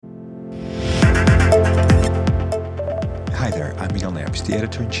Miguel Neves, the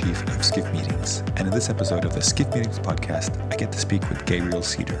editor-in-chief of Skift Meetings, and in this episode of the Skift Meetings podcast, I get to speak with Gabriel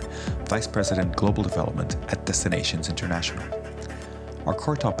Cedar, Vice President Global Development at Destinations International. Our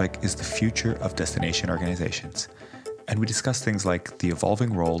core topic is the future of destination organizations, and we discuss things like the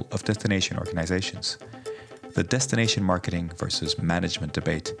evolving role of destination organizations, the destination marketing versus management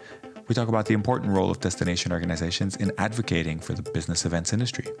debate. We talk about the important role of destination organizations in advocating for the business events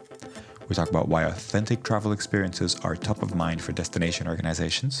industry. We talk about why authentic travel experiences are top of mind for destination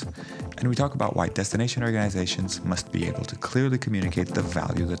organizations. And we talk about why destination organizations must be able to clearly communicate the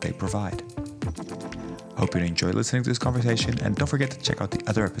value that they provide. Hope you enjoy listening to this conversation, and don't forget to check out the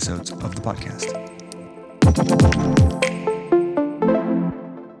other episodes of the podcast.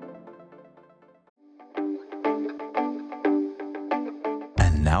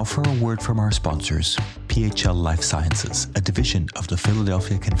 Now for a word from our sponsors, PHL Life Sciences, a division of the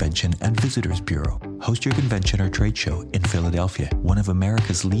Philadelphia Convention and Visitors Bureau. Host your convention or trade show in Philadelphia, one of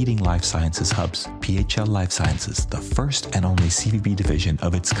America's leading life sciences hubs. PHL Life Sciences, the first and only CVB division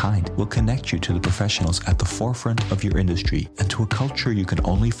of its kind, will connect you to the professionals at the forefront of your industry and to a culture you can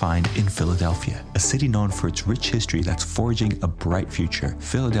only find in Philadelphia, a city known for its rich history that's forging a bright future.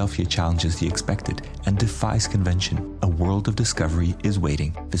 Philadelphia challenges the expected and defies convention. A world of discovery is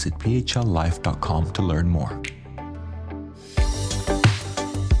waiting. Visit phlife.com to learn more.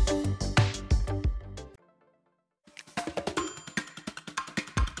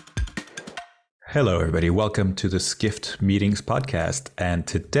 Hello, everybody. Welcome to the Skift Meetings podcast. And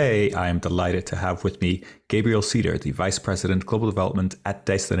today I am delighted to have with me Gabriel Cedar, the Vice President Global Development at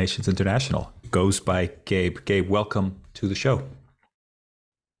Destinations International. Goes by Gabe. Gabe, welcome to the show.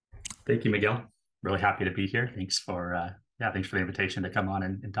 Thank you, Miguel. Really happy to be here. Thanks for the invitation to come on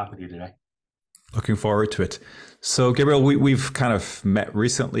and talk with you today. Looking forward to it. So, Gabriel, we've kind of met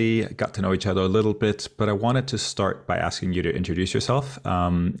recently, got to know each other a little bit, but I wanted to start by asking you to introduce yourself.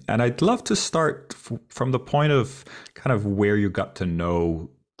 And I'd love to start from the point of kind of where you got to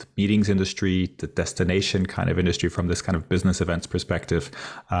know the meetings industry, the destination kind of industry from this kind of business events perspective.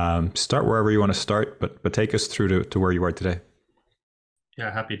 Start wherever you want to start, but take us through to where you are today.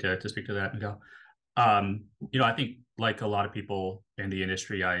 Yeah, happy to speak to that, Miguel. I think like a lot of people in the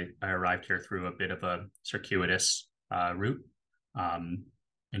industry, I arrived here through a bit of a circuitous route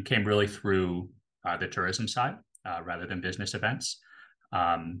and came really through the tourism side rather than business events.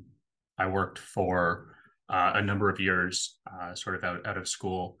 I worked for a number of years sort of out of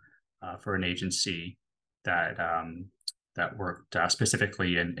school for an agency that worked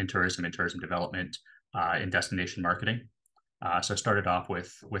specifically in tourism and tourism development in destination marketing. So I started off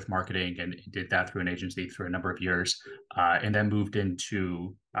with marketing and did that through an agency for a number of years, and then moved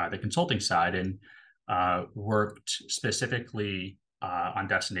into the consulting side and worked specifically on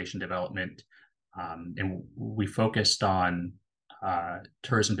destination development. And we focused on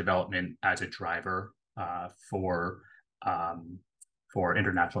tourism development as a driver for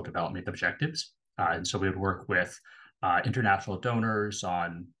international development objectives. And so we would work with international donors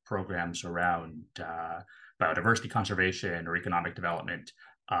on programs around biodiversity conservation or economic development,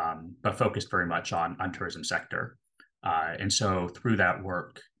 but focused very much on tourism sector. And so through that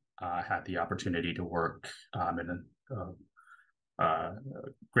work, had the opportunity to work in a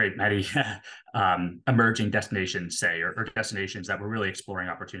great many emerging destinations, say, or destinations that were really exploring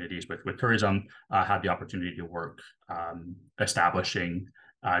opportunities with tourism, had the opportunity to work establishing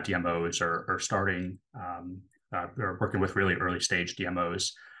DMOs or starting or working with really early stage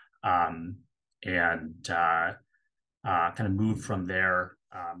DMOs. And kind of moved from there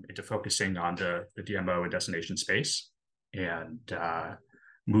into focusing on the DMO and destination space, and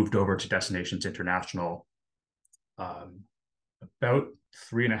moved over to Destinations International about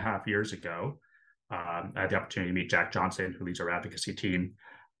 3.5 years ago. I had the opportunity to meet Jack Johnson, who leads our advocacy team,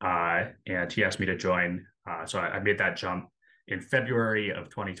 and he asked me to join. So I made that jump in February of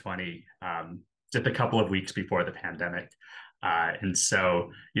 2020, just a couple of weeks before the pandemic. And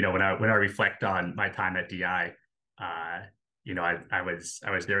so, when I reflect on my time at DI, I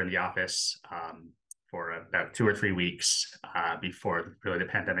was there in the office for about 2 or 3 weeks before really the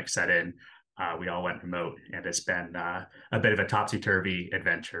pandemic set in. We all went remote, and it's been a bit of a topsy-turvy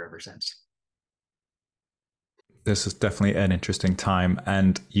adventure ever since. This is definitely an interesting time.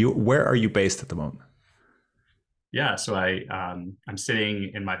 And where are you based at the moment? Yeah, so I'm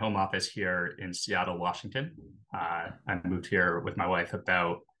sitting in my home office here in Seattle, Washington. I moved here with my wife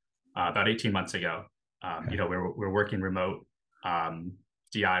about 18 months ago. We're working remote.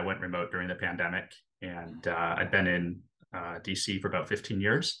 DI went remote during the pandemic, and I've been in DC for about 15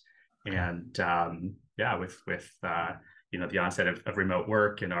 years. And with the onset of remote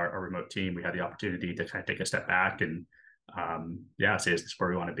work and our remote team, we had the opportunity to kind of take a step back and yeah, say, is this where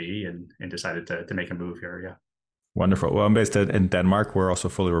we want to be, and decided to make a move here. Yeah. Wonderful. Well, I'm based in Denmark. We're also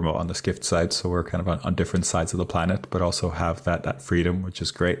fully remote on the Skift side, so we're kind of on different sides of the planet, but also have that freedom, which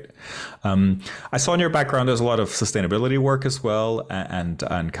is great. I saw in your background there's a lot of sustainability work as well, and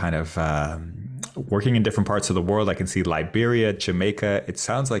kind of working in different parts of the world. I can see Liberia, Jamaica. It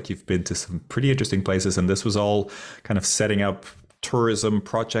sounds like you've been to some pretty interesting places, and this was all kind of setting up tourism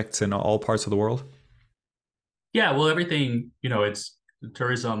projects in all parts of the world. Yeah, well, everything, it's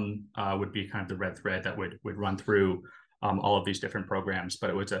tourism would be kind of the red thread that would run through all of these different programs, but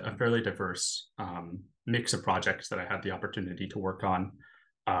it was a fairly diverse mix of projects that I had the opportunity to work on.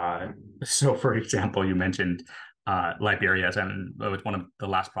 So, for example, you mentioned Liberia, and it was one of the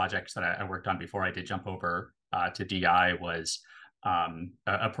last projects that I worked on before I did jump over to DI was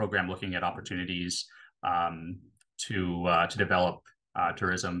a program looking at opportunities to develop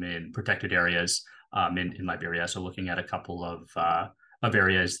tourism in protected areas in Liberia. So looking at a couple of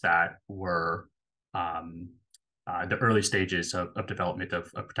areas that were the early stages of development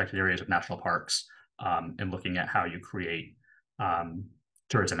of protected areas of national parks, and looking at how you create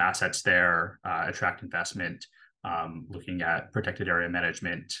tourism assets there, attract investment, looking at protected area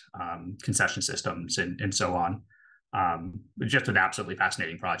management, concession systems, and so on. Just an absolutely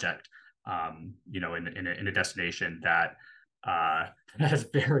fascinating project, in a destination that has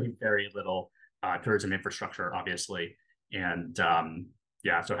very, very little tourism infrastructure, obviously. And so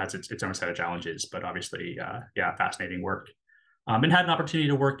it has its own set of challenges, but obviously, fascinating work. And had an opportunity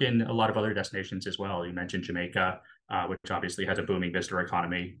to work in a lot of other destinations as well. You mentioned Jamaica, which obviously has a booming visitor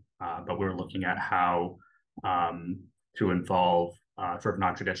economy, but we're looking at how to involve sort of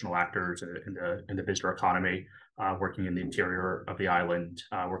non-traditional actors in the visitor economy, working in the interior of the island,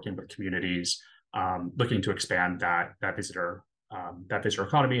 working with communities, looking to expand that visitor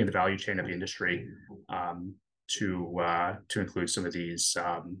economy and the value chain of the industry to include some of these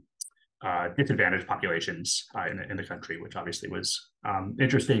disadvantaged populations in the country, which obviously was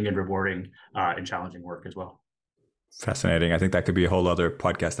interesting and rewarding and challenging work as well. Fascinating. I think that could be a whole other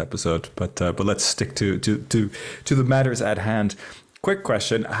podcast episode, but let's stick to the matters at hand. Quick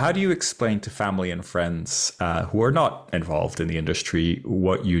question: how do you explain to family and friends who are not involved in the industry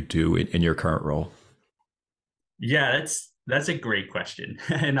what you do in your current role? Yeah, that's a great question,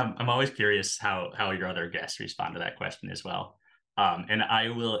 and I'm always curious how your other guests respond to that question as well. And I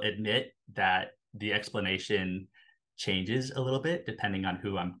will admit that the explanation changes a little bit depending on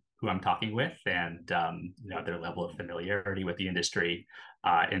who I'm talking with, and their level of familiarity with the industry,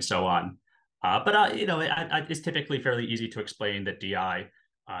 and so on. But it's typically fairly easy to explain that DI,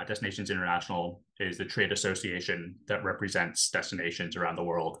 Destinations International, is the trade association that represents destinations around the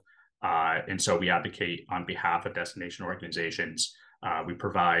world. And so we advocate on behalf of destination organizations. We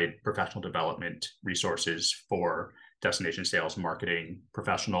provide professional development resources for destination sales and marketing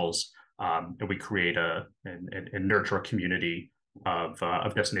professionals, and we create and nurture a community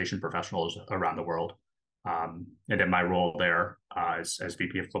of destination professionals around the world. And then my role there as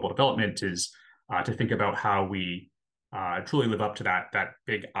VP of Global Development is to think about how we truly live up to that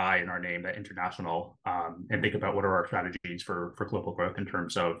big I in our name, that international, and think about what are our strategies for global growth in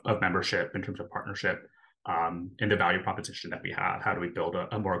terms of membership, in terms of partnership, and the value proposition that we have. How do we build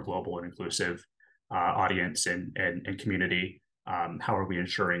a more global and inclusive audience and community? How are we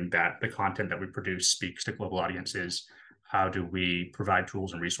ensuring that the content that we produce speaks to global audiences? How do we provide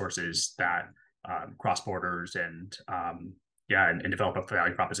tools and resources that cross borders and develop a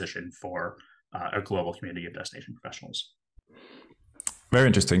value proposition for a global community of destination professionals? Very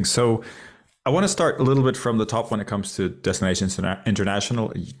interesting. So I want to start a little bit from the top when it comes to Destinations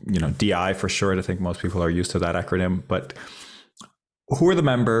International, DI for short. I think most people are used to that acronym, but who are the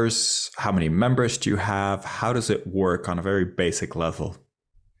members? How many members do you have? How does it work on a very basic level?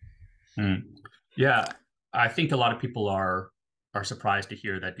 Yeah, I think a lot of people are surprised to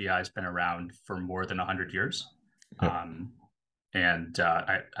hear that DI has been around for more than 100 years. Yep. And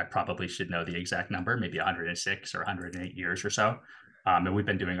I probably should know the exact number, maybe 106 or 108 years or so. And we've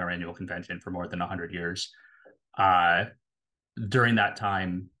been doing our annual convention for more than 100 years. During that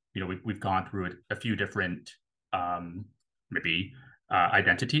time, we've gone through a few different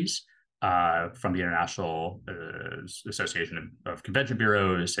identities, from the International Association of Convention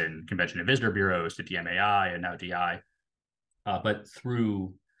Bureaus and Convention and Visitor Bureaus to DMAI and now DI. But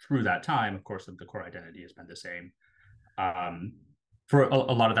through that time, of course, the core identity has been the same. For a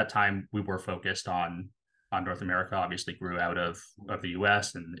lot of that time, we were focused on North America. Obviously, grew out of the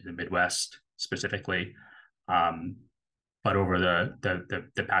U.S. and the Midwest specifically. But over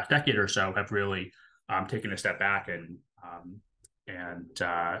the past decade or so, have really taken a step back and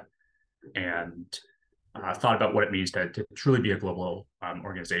thought about what it means to truly be a global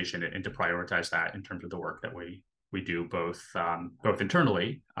organization, and to prioritize that in terms of the work that we do, both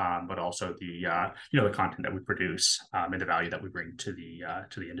internally, but also the the content that we produce, and the value that we bring to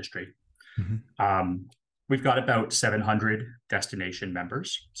the industry. Mm-hmm. We've got about 700 destination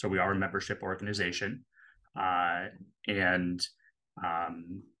members, so we are a membership organization, and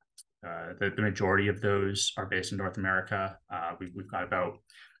the majority of those are based in North America. We've got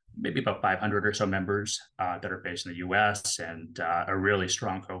maybe about 500 or so members that are based in the US, and a really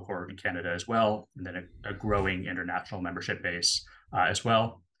strong cohort in Canada as well, and then a growing international membership base as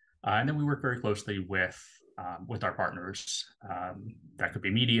well. And then we work very closely with our partners. That could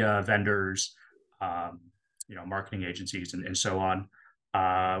be media, vendors, marketing agencies, and so on.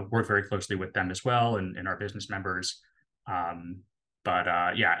 Work very closely with them as well, and our business members. At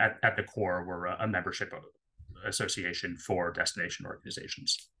the core, we're a membership association for destination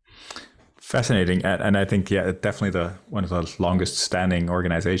organizations. Fascinating, and I think definitely one of the longest standing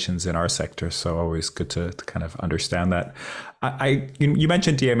organizations in our sector. So always good to kind of understand that. You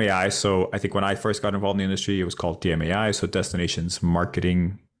mentioned DMAI, so I think when I first got involved in the industry, it was called DMAI, so Destinations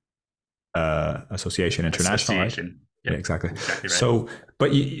Marketing Association International. Association. Right? Yep. Yeah, exactly. Exactly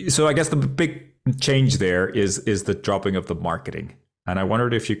right. So I guess the big change there is the dropping of the marketing. And I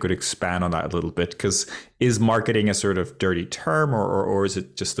wondered if you could expand on that a little bit, because is marketing a sort of dirty term, or is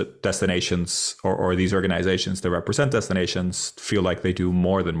it just that destinations or these organizations that represent destinations feel like they do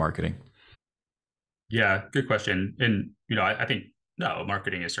more than marketing? Yeah, good question. And, I think, no,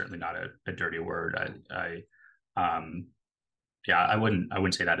 marketing is certainly not a dirty word. I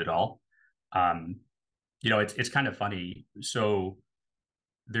wouldn't say that at all. It's kind of funny. So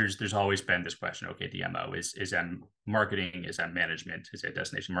there's always been this question, okay, DMO, is M marketing, is M management, is it a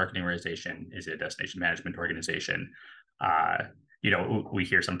destination marketing organization, is it a destination management organization? We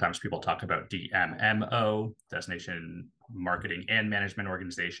hear sometimes people talk about DMMO, destination marketing and management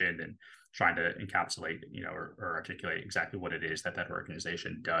organization, and trying to encapsulate, or articulate exactly what it is that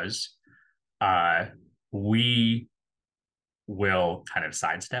organization does. We will kind of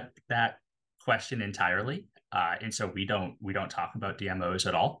sidestep that question entirely. And so we don't talk about DMOs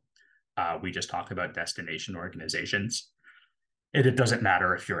at all. We just talk about destination organizations. And it doesn't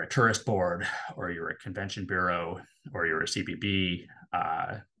matter if you're a tourist board, or you're a convention bureau, or you're a CBB,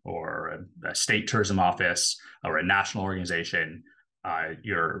 or a state tourism office, or a national organization.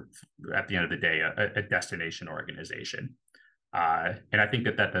 You're, at the end of the day, a destination organization. And I think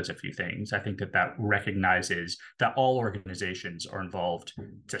that does a few things. I think that recognizes that all organizations are involved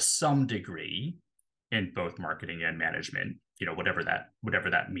to some degree in both marketing and management, whatever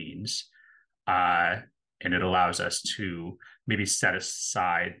that means. And it allows us to maybe set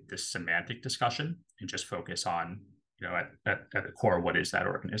aside the semantic discussion and just focus on, at the core, what is that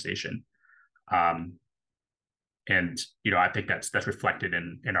organization? And I think that's reflected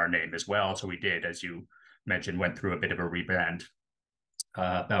in our name as well. So we did, as you mentioned, went through a bit of a rebrand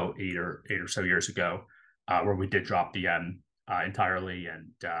about eight or so years ago, where we did drop the M entirely, and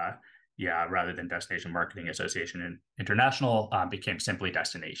rather than Destination Marketing Association International, became simply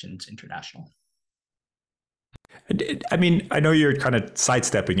Destinations International. I mean, I know you're kind of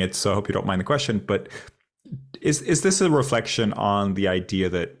sidestepping it, so I hope you don't mind the question, but is this a reflection on the idea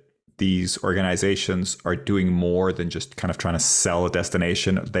that these organizations are doing more than just kind of trying to sell a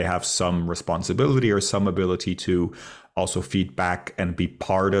destination? They have some responsibility or some ability to also feed back and be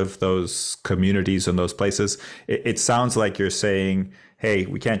part of those communities and those places. It sounds like you're saying, hey,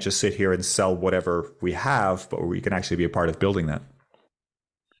 we can't just sit here and sell whatever we have, but we can actually be a part of building that.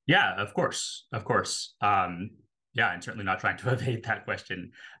 Yeah, of course. And certainly not trying to evade that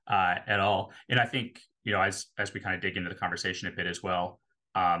question at all. And I think, as we kind of dig into the conversation a bit as well,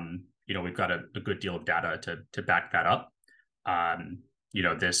 we've got a good deal of data to back that up.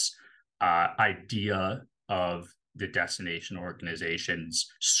 This idea of the destination organization's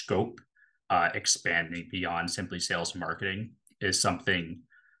scope expanding beyond simply sales and marketing is something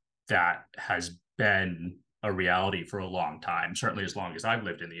that has been a reality for a long time, certainly as long as I've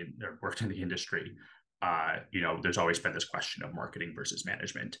lived worked in the industry. There's always been this question of marketing versus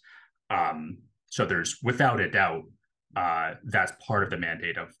management. So there's, without a doubt, that's part of the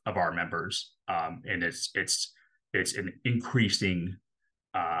mandate of our members, and it's an increasing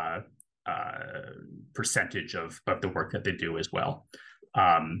percentage of the work that they do as well.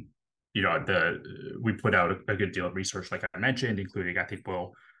 We put out a good deal of research, like I mentioned, including, I think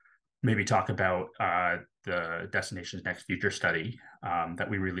we'll maybe talk about the Destinations Next Future study that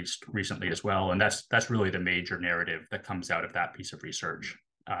we released recently as well. And that's really the major narrative that comes out of that piece of research,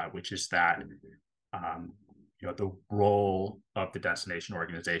 which is that the role of the destination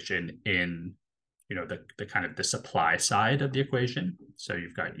organization in the kind of the supply side of the equation. So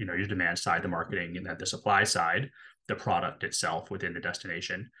you've got, your demand side, the marketing, and then the supply side, the product itself within the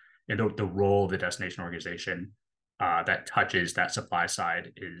destination. And the role of the destination organization that touches that supply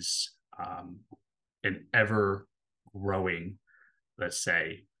side is an ever growing, let's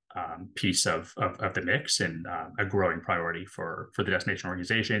say, piece of the mix, and a growing priority for the destination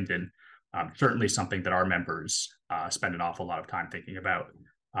organizations, and certainly something that our members spend an awful lot of time thinking about,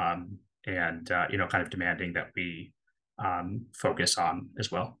 and kind of demanding that we focus on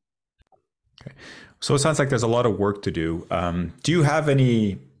as well. Okay. So it sounds like there's a lot of work to do. Do you have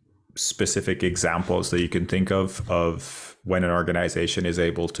any specific examples that you can think of when an organization is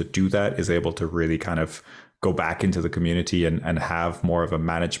able to do that, is able to really kind of go back into the community and have more of a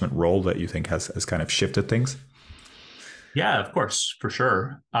management role that you think has kind of shifted things? Yeah, of course, for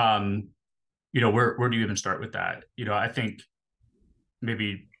sure. Where do you even start with that? I think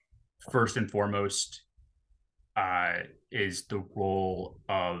maybe first and foremost is the role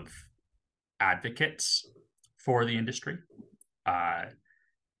of advocates for the industry,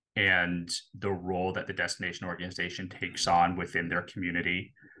 and the role that the destination organization takes on within their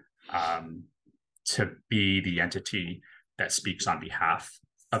community, to be the entity that speaks on behalf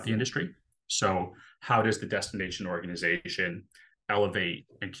of the industry. So how does the destination organization elevate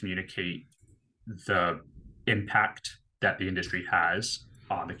and communicate the impact that the industry has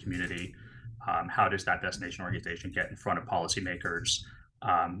on the community? How does that destination organization get in front of policymakers,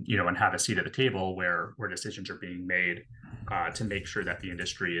 and have a seat at the table where decisions are being made to make sure that the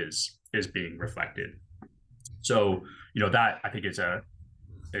industry is being reflected? So, that I think is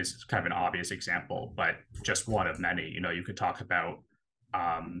kind of an obvious example, but just one of many. You could talk about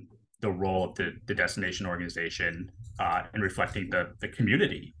the role of the destination organization in reflecting the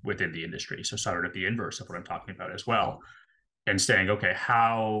community within the industry. So sort of the inverse of what I'm talking about as well, and saying, okay,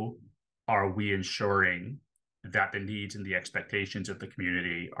 how are we ensuring that the needs and the expectations of the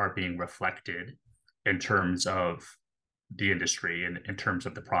community are being reflected in terms of the industry and in terms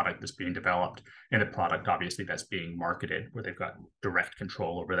of the product that's being developed, and the product obviously that's being marketed, where they've got direct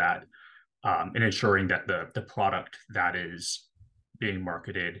control over that, and ensuring that the product that is being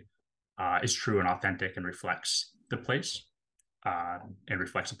marketed is true and authentic and reflects the place, and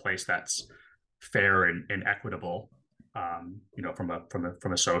reflects a place that's fair and equitable,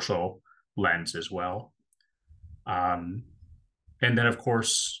 from a social lens as well. And then of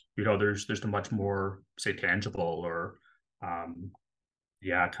course, there's the much more, say, tangible or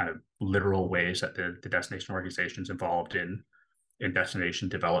kind of literal ways that the destination organizations involved in destination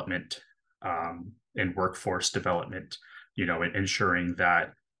development, and workforce development, ensuring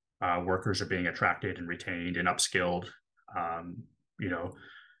that workers are being attracted and retained and upskilled,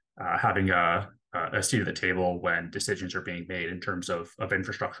 having a seat at the table when decisions are being made in terms of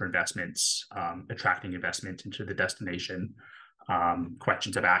infrastructure investments, attracting investment into the destination,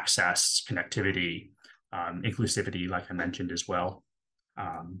 questions of access, connectivity, inclusivity, like I mentioned as well.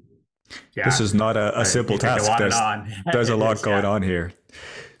 This is not a simple task. There's a lot going on here.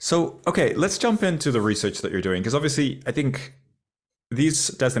 So, okay, let's jump into the research that you're doing, because obviously I think these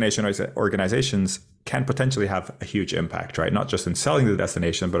destination organizations can potentially have a huge impact, right? Not just in selling the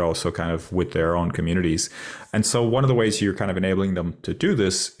destination, but also kind of with their own communities. And so one of the ways you're kind of enabling them to do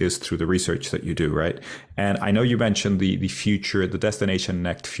this is through the research that you do, right? And I know you mentioned the Destination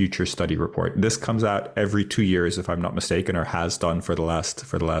Next Future Study Report. This comes out every 2 years, if I'm not mistaken, or has done for the last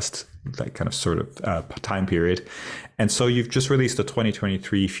like kind of sort of time period. And so you've just released a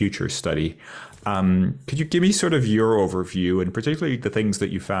 2023 future study. Could you give me sort of your overview, and particularly the things that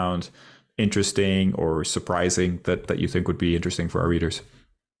you found interesting or surprising that you think would be interesting for our readers?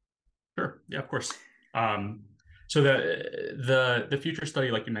 Sure. Yeah, of course. So the future study,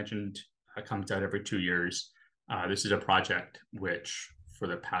 like you mentioned, comes out every 2 years. This is a project which, for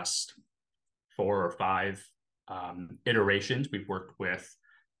the past 4 or 5 iterations, we've worked with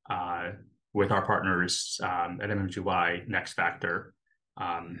our partners at MMGY, Next Factor.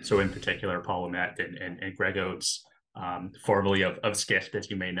 So in particular, Paul Ouimet and Greg Oates, formerly of Skift, as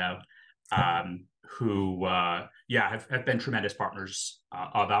you may know, who have been tremendous partners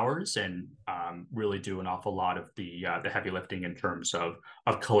of ours, and really do an awful lot of the heavy lifting in terms of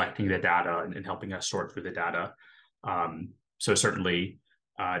collecting the data and helping us sort through the data. So certainly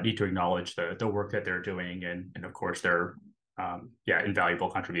need to acknowledge the work that they're doing, and of course their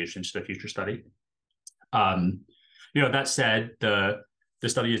invaluable contributions to the future study. That said, the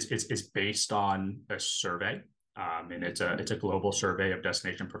study is based on a survey. And it's a global survey of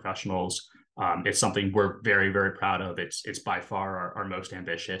destination professionals. It's something we're very, very proud of. It's by far our most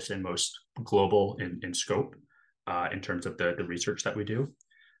ambitious and most global in scope, in terms of the research that we do.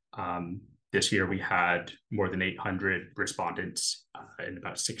 This year we had more than 800 respondents in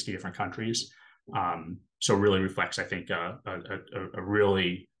about 60 different countries. So really reflects, I think, a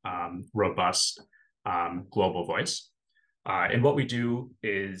really robust global voice. And what we do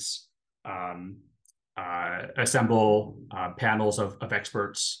is assemble panels of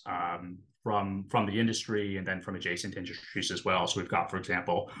experts from the industry and then from adjacent industries as well. So we've got, for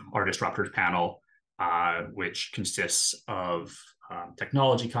example, our Disruptors panel, which consists of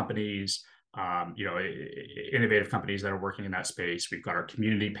technology companies, innovative companies that are working in that space. We've got our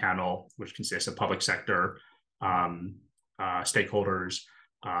community panel, which consists of public sector stakeholders,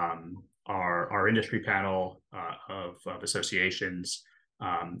 our industry panel of associations,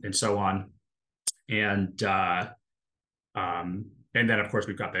 and so on. And then, of course,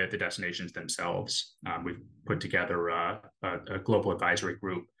 we've got the destinations themselves. We've put together a global advisory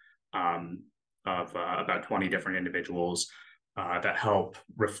group of about 20 different individuals that help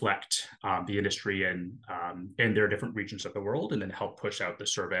reflect the industry in their different regions of the world, and then help push out the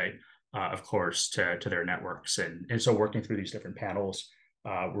survey, of course, to their networks. And so working through these different panels,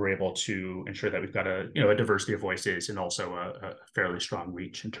 we're able to ensure that we've got a diversity of voices and also a fairly strong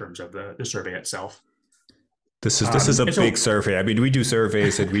reach in terms of the survey itself. This is a big survey. I mean, we do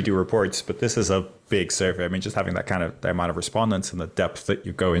surveys and we do reports, but this is a big survey. I mean, just having that kind of the amount of respondents and the depth that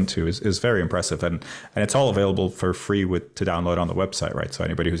you go into is very impressive. And it's all available for free to download on the website, right? So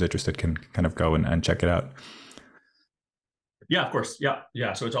anybody who's interested can kind of go and check it out. Yeah, of course.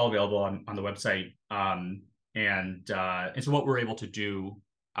 Yeah. So it's all available on the website. And so what we're able to do,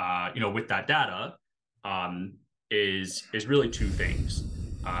 with that data, is really two things.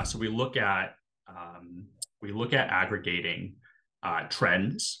 So we look at aggregating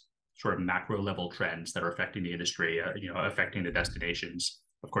trends, sort of macro level trends that are affecting the industry, affecting the destinations,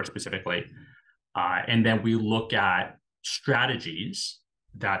 of course, specifically. And then we look at strategies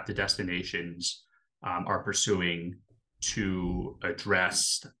that the destinations are pursuing to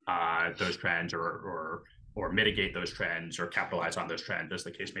address those trends or mitigate those trends or capitalize on those trends, as the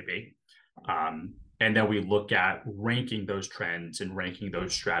case may be. And then we look at ranking those trends and ranking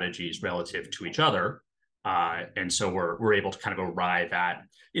those strategies relative to each other. And so we're able to kind of arrive at,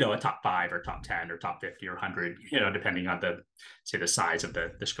 a top 5 or top 10 or top 50 or 100, depending on the size of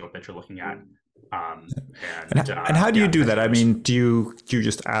the scope that you're looking at. And how do you do that? I mean, do you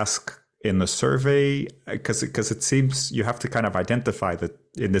just ask in the survey? Because it seems you have to kind of identify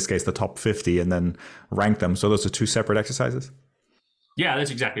in this case, the top 50 and then rank them. So those are two separate exercises? Yeah,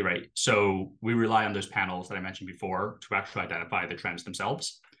 that's exactly right. So we rely on those panels that I mentioned before to actually identify the trends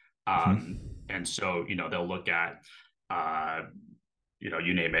themselves. And so, they'll look at,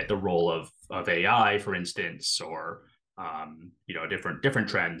 you name it, the role of AI, for instance, or, different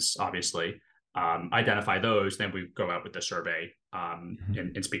trends, obviously, identify those. Then we go out with the survey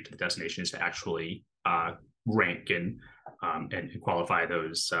and speak to the destinations to actually rank and qualify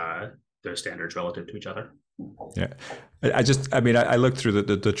those standards relative to each other. Yeah, I looked through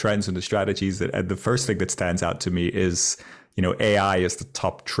the trends and the strategies, and the first thing that stands out to me is, AI is the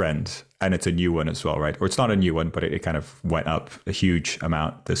top trend, and it's a new one as well, right? Or it's not a new one, but it kind of went up a huge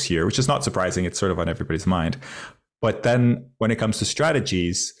amount this year, which is not surprising. It's sort of on everybody's mind. But then when it comes to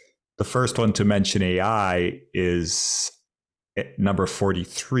strategies, the first one to mention AI is number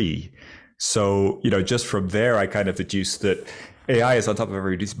 43. So, just from there, I kind of deduced that AI is on top of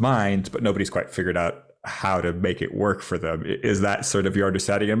everybody's mind, but nobody's quite figured out how to make it work for them. Is that sort of your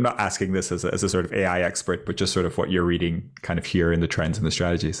understanding? I'm not asking this as a sort of AI expert, but just sort of what you're reading kind of here in the trends and the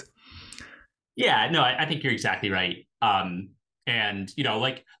strategies. Yeah, no, I think you're exactly right. And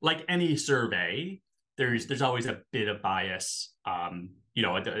like any survey, there's always a bit of bias.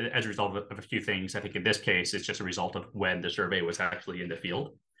 As a result of a few things. I think in this case, it's just a result of when the survey was actually in the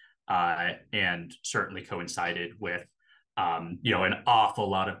field, and certainly coincided with an awful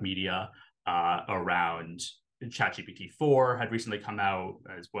lot of media around ChatGPT-4 had recently come out,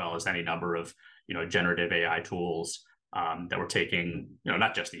 as well as any number of generative AI tools that were taking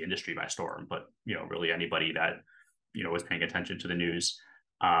not just the industry by storm, but really anybody that was paying attention to the news.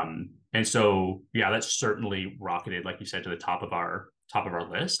 And so that's certainly rocketed, like you said, to the top of our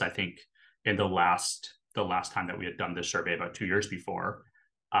list. I think in the last time that we had done this survey about 2 years before,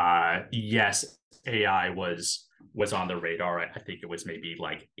 yes, AI was on the radar. I think it was maybe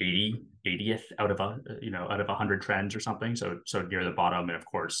like 80th out of 100 trends or something. So near the bottom. And of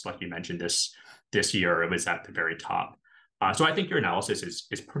course, like you mentioned, this year it was at the very top. So I think your analysis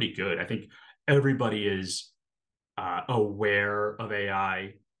is pretty good. I think everybody is aware of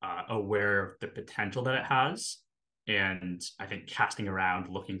AI, aware of the potential that it has, and I think casting around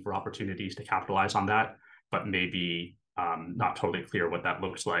looking for opportunities to capitalize on that, but maybe not totally clear what that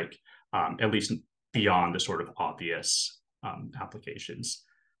looks like, at least beyond the sort of obvious applications.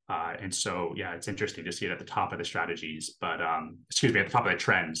 And so, yeah, it's interesting to see it at the top of the strategies, but excuse me, at the top of the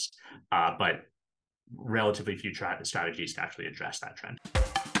trends, but relatively few strategies to actually address that trend.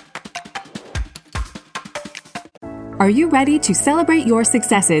 Are you ready to celebrate your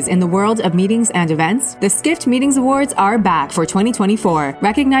successes in the world of meetings and events? The Skift Meetings Awards are back for 2024,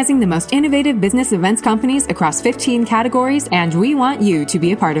 recognizing the most innovative business events companies across 15 categories, and we want you to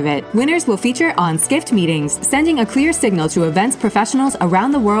be a part of it. Winners will feature on Skift Meetings, sending a clear signal to events professionals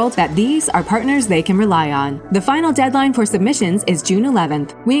around the world that these are partners they can rely on. The final deadline for submissions is June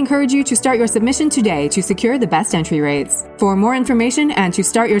 11th. We encourage you to start your submission today to secure the best entry rates. For more information and to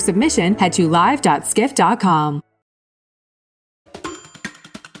start your submission, head to live.skift.com.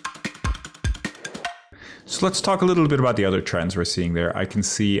 So let's talk a little bit about the other trends we're seeing there. I can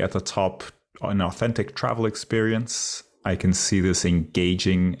see at the top an authentic travel experience. I can see this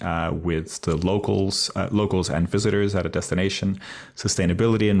engaging with the locals and visitors at a destination.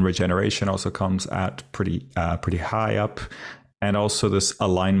 Sustainability and regeneration also comes at pretty high up, and also this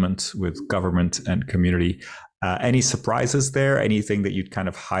alignment with government and community. Any surprises there? Anything that you'd kind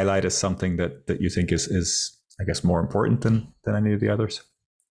of highlight as something that you think is I guess more important than any of the others?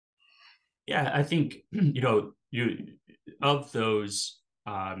 Yeah, I think of those,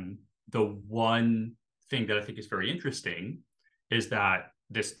 the one thing that I think is very interesting is that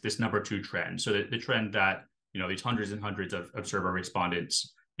this number two trend. So the trend that these hundreds and hundreds of survey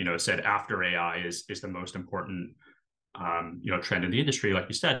respondents said after AI is the most important trend in the industry. Like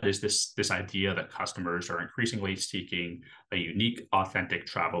you said, is this idea that customers are increasingly seeking a unique, authentic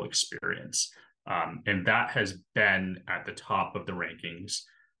travel experience, and that has been at the top of the rankings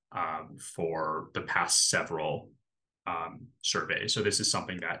for the past several surveys. So this is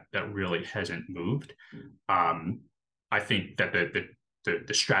something that really hasn't moved. I think that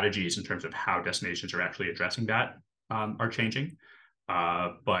the strategies in terms of how destinations are actually addressing that are changing.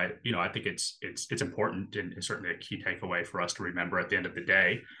 But I think it's important, and certainly a key takeaway for us to remember at the end of the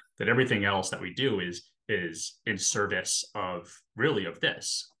day, that everything else that we do is in service of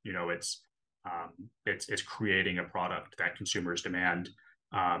this. It's creating a product that consumers demand.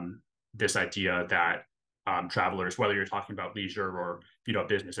 This idea that travelers, whether you're talking about leisure or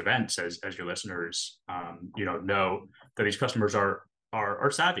business events, as your listeners know that these customers are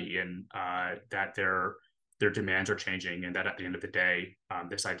savvy, and that their demands are changing, and that at the end of the day,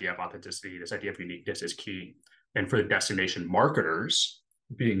 this idea of authenticity, this idea of uniqueness is key. And for the destination marketers,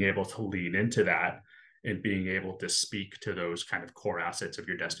 being able to lean into that and being able to speak to those kind of core assets of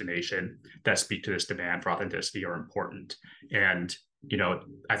your destination that speak to this demand for authenticity are important. And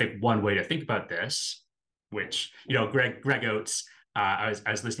I think one way to think about this, which Greg Oates, I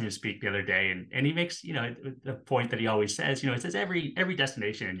was listening to speak the other day, and he makes the point that he always says. It says every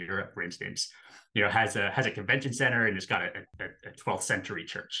destination in Europe, for instance, has a convention center, and it's got a 12th century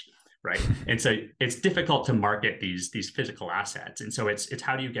church, right? And so it's difficult to market these physical assets. And so it's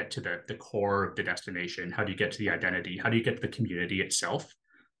how do you get to the core of the destination? How do you get to the identity? How do you get to the community itself?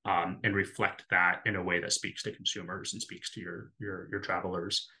 And reflect that in a way that speaks to consumers and speaks to your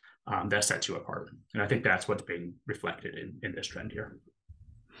travelers, that sets you apart. And I think that's what's being reflected in this trend here.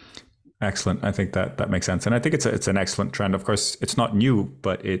 Excellent. I think that makes sense. And I think it's an excellent trend. Of course, it's not new,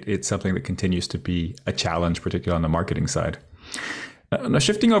 but it's something that continues to be a challenge, particularly on the marketing side. Now,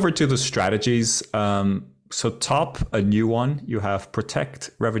 shifting over to the strategies. So top, a new one, you have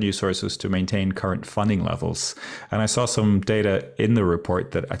protect revenue sources to maintain current funding levels. And I saw some data in the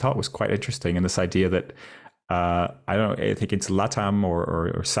report that I thought was quite interesting. And this idea that, I think it's LATAM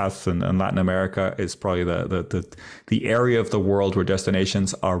or South and Latin America is probably the area of the world where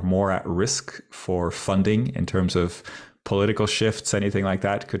destinations are more at risk for funding in terms of political shifts. Anything like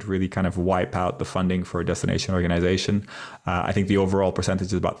that could really kind of wipe out the funding for a destination organization. I think the overall percentage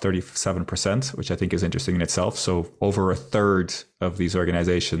is about 37%, which I think is interesting in itself. So over a third of these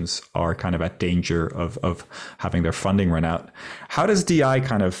organizations are kind of at danger of having their funding run out. How does DI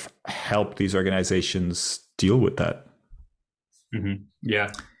kind of help these organizations deal with that? Mm-hmm.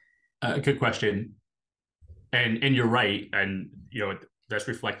 Yeah, good question. And you're right. And, that's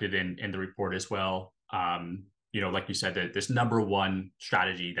reflected in the report as well. Like you said, that this number one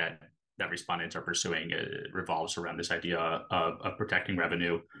strategy that respondents are pursuing revolves around this idea of protecting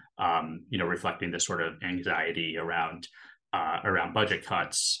revenue, reflecting this sort of anxiety around budget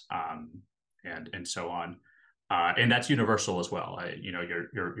cuts, and so on. And that's universal as well.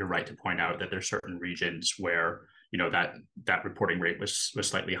 You're right to point out that there's certain regions where that reporting rate was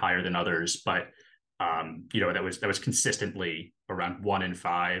slightly higher than others, but that was consistently around 1 in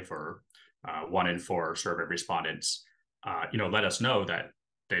 5 or 1 in 4 survey respondents let us know that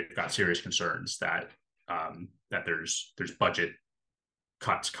they've got serious concerns that that there's budget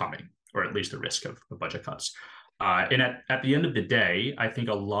cuts coming, or at least the risk of budget cuts. And at the end of the day, I think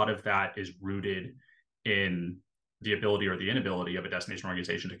a lot of that is rooted in the ability or the inability of a destination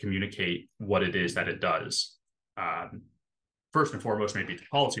organization to communicate what it is that it does. First and foremost, maybe to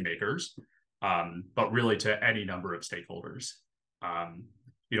policymakers, but really to any number of stakeholders.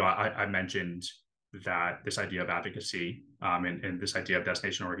 I mentioned that this idea of advocacy and this idea of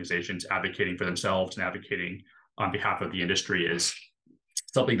destination organizations advocating for themselves and advocating on behalf of the industry is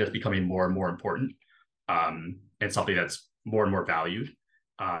something that's becoming more and more important, and something that's more and more valued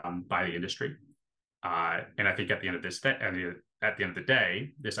by the industry. And I think at the end of the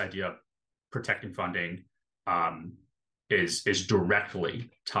day, this idea of protecting funding is directly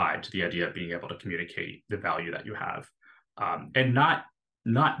tied to the idea of being able to communicate the value that you have, and not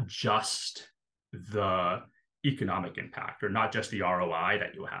just the economic impact or not just the ROI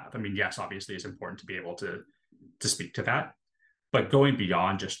that you have. I mean, yes, obviously it's important to be able to speak to that, but going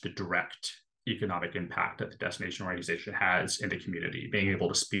beyond just the direct economic impact that the destination organization has in the community, being able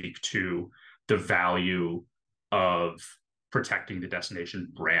to speak to the value of protecting the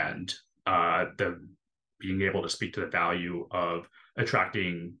destination brand, being able to speak to the value of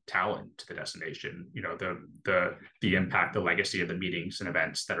attracting talent to the destination, the impact, the legacy of the meetings and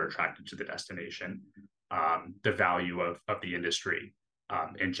events that are attracted to the destination, the value of the industry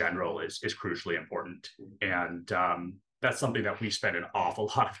in general is crucially important. And that's something that we spend an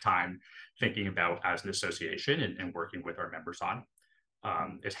awful lot of time thinking about as an association and working with our members on,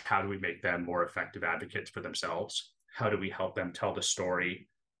 is how do we make them more effective advocates for themselves? How do we help them tell the story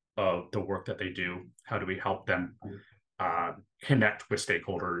of the work that they do? How do we help them connect with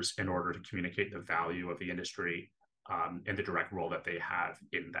stakeholders in order to communicate the value of the industry and the direct role that they have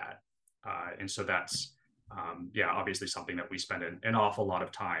in that? And so that's, obviously something that we spend an awful lot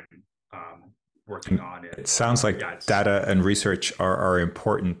of time working on. It sounds like data and research are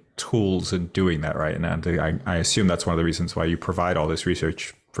important tools in doing that, right? And I assume that's one of the reasons why you provide all this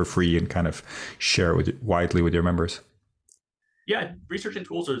research for free and kind of share it widely with your members. Yeah, research and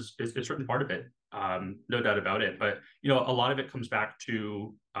tools is certainly part of it, no doubt about it. But a lot of it comes back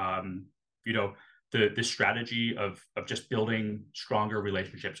to the strategy of just building stronger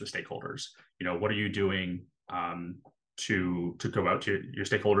relationships with stakeholders. What are you doing to go out to your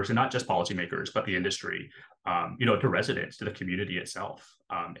stakeholders, and not just policymakers, but the industry, to residents, to the community itself,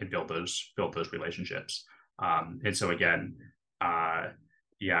 and build those relationships. And so again,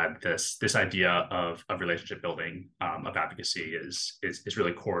 this idea of relationship building, of advocacy is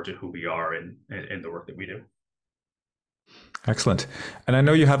really core to who we are in the work that we do. Excellent. And I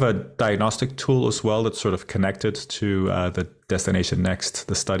know you have a diagnostic tool as well that's sort of connected to the Destination Next,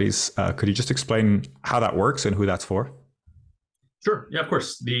 the studies. Could you just explain how that works and who that's for? Sure. Yeah, of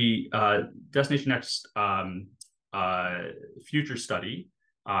course. The Destination Next future study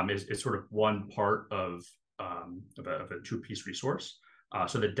is sort of one part of a two-piece resource.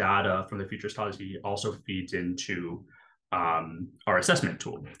 So the data from the future study also feeds into our assessment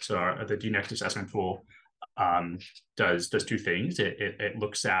tool. So the DNext assessment tool does two things. It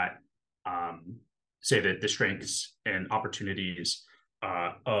looks at, say, the strengths and opportunities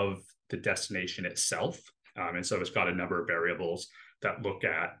of the destination itself. And so it's got a number of variables that look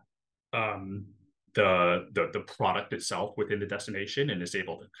at the product itself within the destination, and is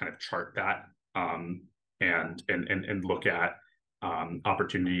able to kind of chart that and look at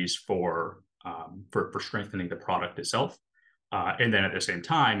opportunities for strengthening the product itself. And then at the same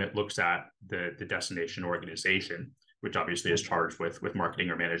time, it looks at the destination organization, which obviously is charged with marketing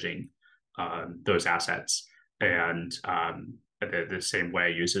or managing those assets, and the same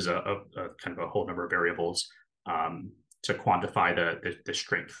way uses a kind of a whole number of variables to quantify the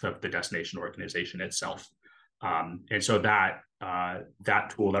strength of the destination organization itself. And so that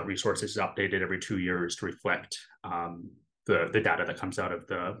tool, that resource, is updated every 2 years to reflect the data that comes out of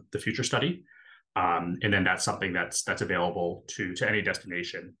the future study. And then that's something that's available to any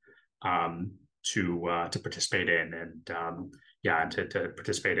destination to participate in, and to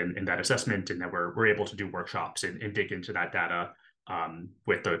participate in that assessment. And then we're able to do workshops and dig into that data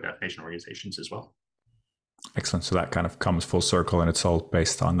with the destination organizations as well. Excellent. So that kind of comes full circle, and it's all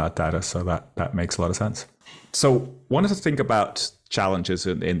based on that data. So that makes a lot of sense. So wanted to think about challenges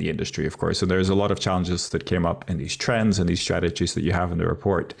in the industry, of course. And there's a lot of challenges that came up in these trends and these strategies that you have in the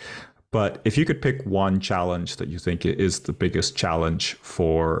report. But if you could pick one challenge that you think is the biggest challenge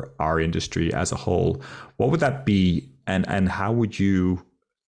for our industry as a whole, what would that be? And how would you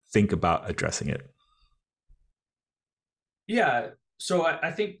think about addressing it? Yeah. So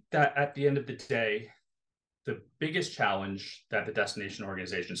I think that at the end of the day, the biggest challenge that the destination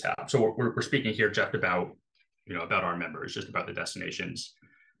organizations have. So we're speaking here just about, about our members, just about the destinations,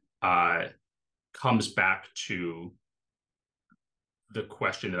 comes back to the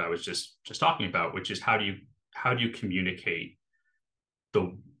question that I was just talking about, which is how do you communicate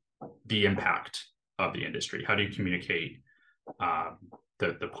the impact of the industry? How do you communicate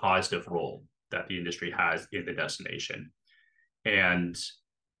the positive role that the industry has in the destination? And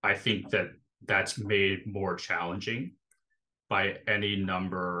I think that that's made more challenging by any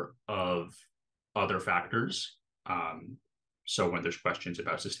number of other factors. So when there's questions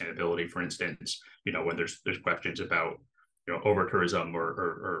about sustainability, for instance, when there's questions about over tourism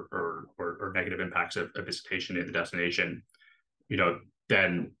or negative impacts of visitation in the destination,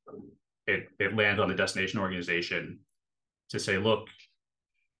 then it lands on the destination organization to say, look,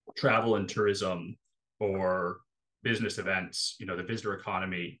 travel and tourism or business events, the visitor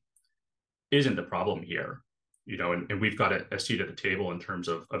economy isn't the problem here, and we've got a seat at the table in terms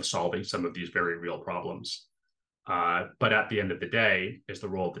of solving some of these very real problems. But at the end of the day, it's the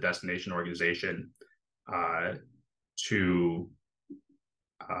role of the destination organization to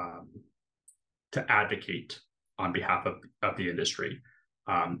advocate on behalf of the industry,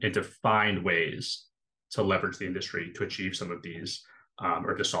 and to find ways to leverage the industry to achieve some of these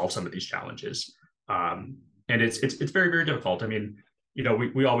or to solve some of these challenges. And it's very, very difficult. I mean,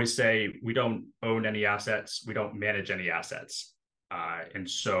 we always say we don't own any assets, we don't manage any assets. And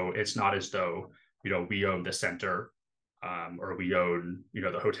so it's not as though, we own the center or we own,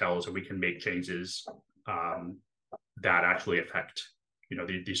 the hotels, and we can make changes that actually affect,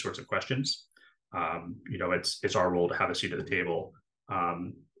 these sorts of questions. It's our role to have a seat at the table,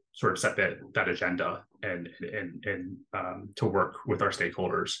 sort of set that agenda and to work with our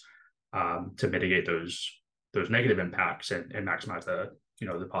stakeholders to mitigate those negative impacts and maximize the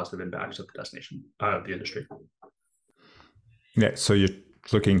positive impacts of the destination of the industry. Yeah, so you're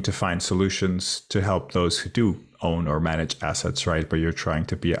looking to find solutions to help those who do own or manage assets, right? But you're trying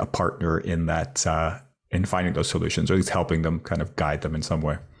to be a partner in that, in finding those solutions, or at least helping them, kind of guide them in some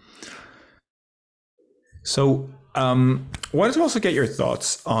way. So, wanted to also get your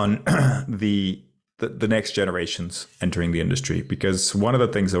thoughts on the next generations entering the industry, because one of the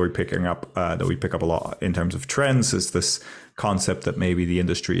things that we pick up a lot in terms of trends is this concept that maybe the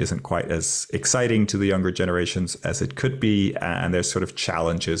industry isn't quite as exciting to the younger generations as it could be, and there's sort of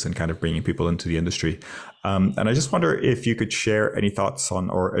challenges in kind of bringing people into the industry. And I just wonder if you could share any thoughts on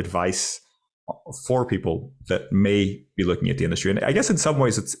or advice for people that may be looking at the industry. And I guess in some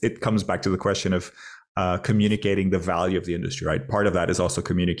ways it comes back to the question of communicating the value of the industry, right? Part of that is also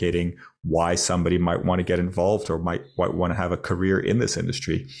communicating why somebody might want to get involved or might want to have a career in this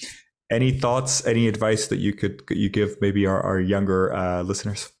industry. Any thoughts, any advice that you give maybe our younger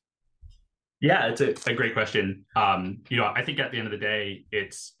listeners? Yeah, it's a great question. I think at the end of the day,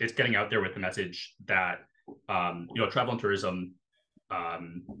 it's getting out there with the message that travel and tourism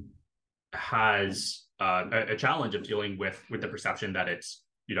has a challenge of dealing with the perception that it's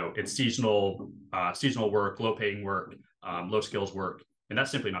seasonal work, low paying work, low skills work, and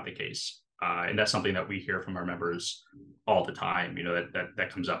that's simply not the case. And that's something that we hear from our members all the time. That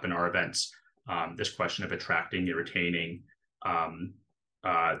comes up in our events. This question of attracting and retaining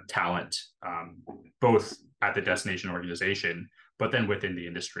talent, both at the destination organization, but then within the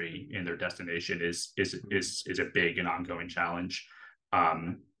industry in their destination is a big and ongoing challenge.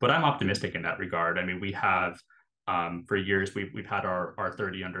 But I'm optimistic in that regard. I mean, we have for years we've had our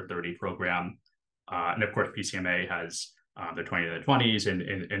 30 under 30 program, and of course PCMA has the 20 to the 20s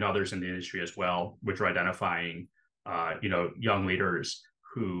and others in the industry as well, which are identifying young leaders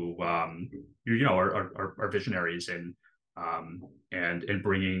who are visionaries and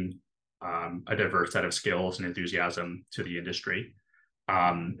bringing a diverse set of skills and enthusiasm to the industry.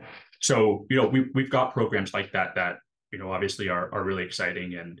 So we've got programs like that obviously are really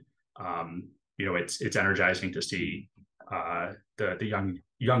exciting, and it's energizing to see the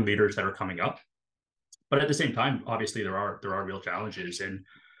young leaders that are coming up. But at the same time, obviously there are real challenges, and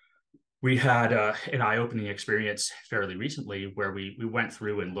we had an eye-opening experience fairly recently where we went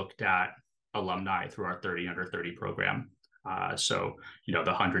through and looked at alumni through our 30 under 30 program. So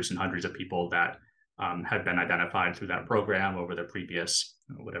the hundreds and hundreds of people that had been identified through that program over the previous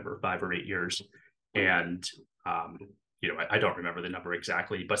 5 or 8 years, and I don't remember the number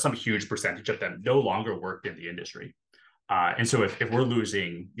exactly, but some huge percentage of them no longer worked in the industry. And so if we're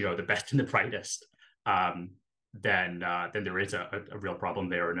losing, the best and the brightest, then there is a real problem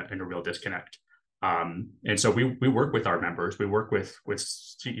there and a real disconnect. And so we work with our members, we work with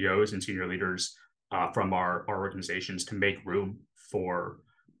CEOs and senior leaders from our organizations to make room for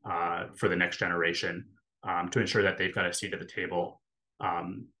the next generation. to ensure that they've got a seat at the table,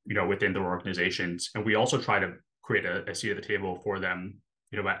 within their organizations. And we also try to create a seat at the table for them,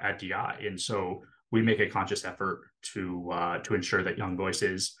 at DI. And so we make a conscious effort to ensure that young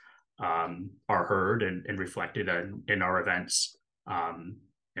voices are heard and reflected in our events.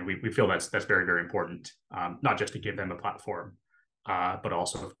 And we feel that's very, very important, not just to give them a platform, but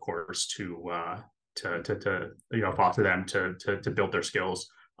also, of course, to foster them to build their skills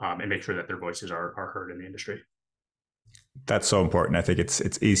and make sure that their voices are heard in the industry. That's so important. I think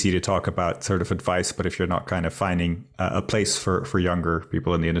it's easy to talk about sort of advice, but if you're not kind of finding a place for younger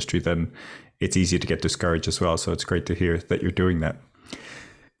people in the industry, then it's easy to get discouraged as well. So it's great to hear that you're doing that.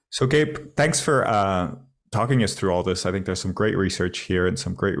 So Gabe, thanks for talking us through all this. I think there's some great research here and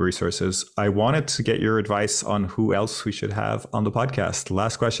some great resources. I wanted to get your advice on who else we should have on the podcast.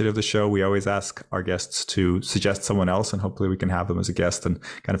 Last question of the show, we always ask our guests to suggest someone else, and hopefully we can have them as a guest and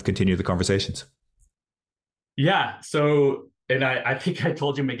kind of continue the conversations. Yeah. So, and I think I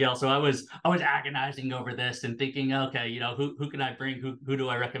told you, Miguel. So I was agonizing over this and thinking, okay, who can I bring? Who do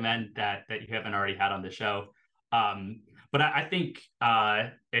I recommend that you haven't already had on the show? But I think,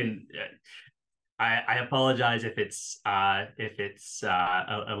 I apologize if it's a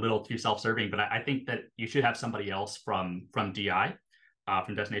little too self-serving, but I think that you should have somebody else from DI,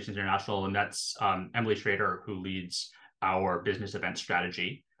 from Destinations International, and that's Emily Schrader, who leads our business event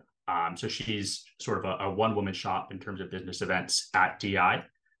strategy. So she's sort of a one-woman shop in terms of business events at DI,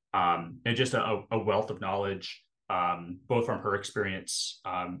 and just a wealth of knowledge, both from her experience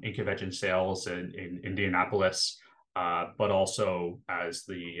in convention sales in Indianapolis, but also as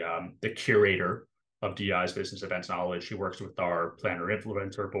the curator of DI's business events knowledge. She works with our planner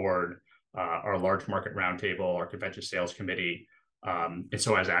influencer board, our large market roundtable, our convention sales committee, and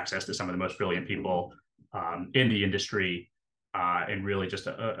so has access to some of the most brilliant people in the industry, and really just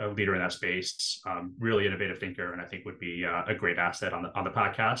a leader in that space, really innovative thinker, and I think would be a great asset on the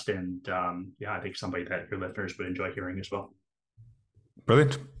podcast. And I think somebody that your listeners would enjoy hearing as well.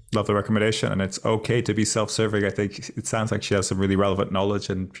 Brilliant. Love the recommendation. And it's okay to be self-serving. I think it sounds like she has some really relevant knowledge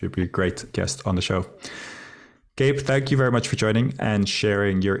and she'd be a great guest on the show. Gabe, thank you very much for joining and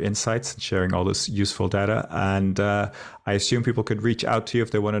sharing your insights and sharing all this useful data. And I assume people could reach out to you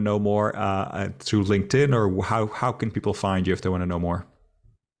if they want to know more through LinkedIn, or how can people find you if they want to know more?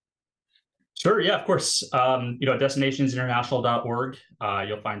 Sure. Yeah, of course. Destinationsinternational.org.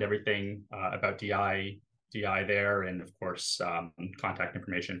 You'll find everything about DI there. And of course, contact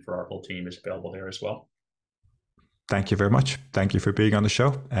information for our whole team is available there as well. Thank you very much. Thank you for being on the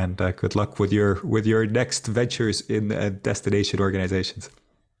show, and good luck with your next ventures in destination organizations.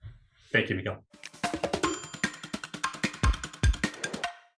 Thank you, Miguel.